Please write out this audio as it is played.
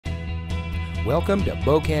Welcome to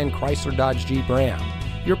Bokan Chrysler Dodge Jeep Ram,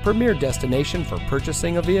 your premier destination for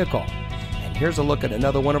purchasing a vehicle. And here's a look at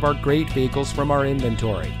another one of our great vehicles from our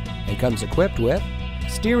inventory. It comes equipped with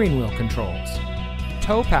steering wheel controls,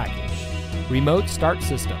 tow package, remote start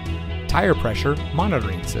system, tire pressure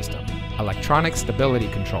monitoring system, electronic stability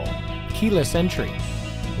control, keyless entry,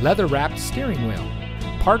 leather-wrapped steering wheel,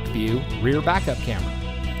 park view rear backup camera,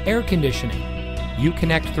 air conditioning,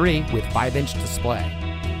 Uconnect 3 with 5-inch display.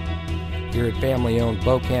 Here at family-owned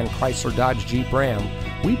Bokan Chrysler Dodge Jeep Ram,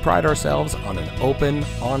 we pride ourselves on an open,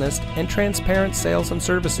 honest, and transparent sales and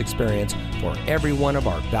service experience for every one of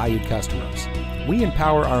our valued customers. We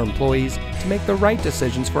empower our employees to make the right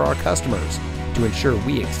decisions for our customers to ensure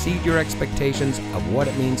we exceed your expectations of what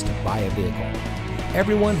it means to buy a vehicle.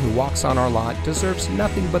 Everyone who walks on our lot deserves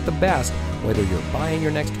nothing but the best, whether you're buying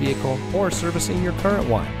your next vehicle or servicing your current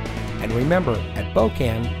one. And remember, at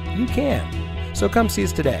Bokan, you can. So come see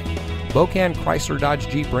us today. Bokan Chrysler Dodge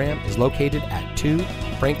Jeep Ram is located at 2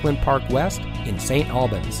 Franklin Park West in St.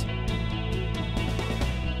 Albans.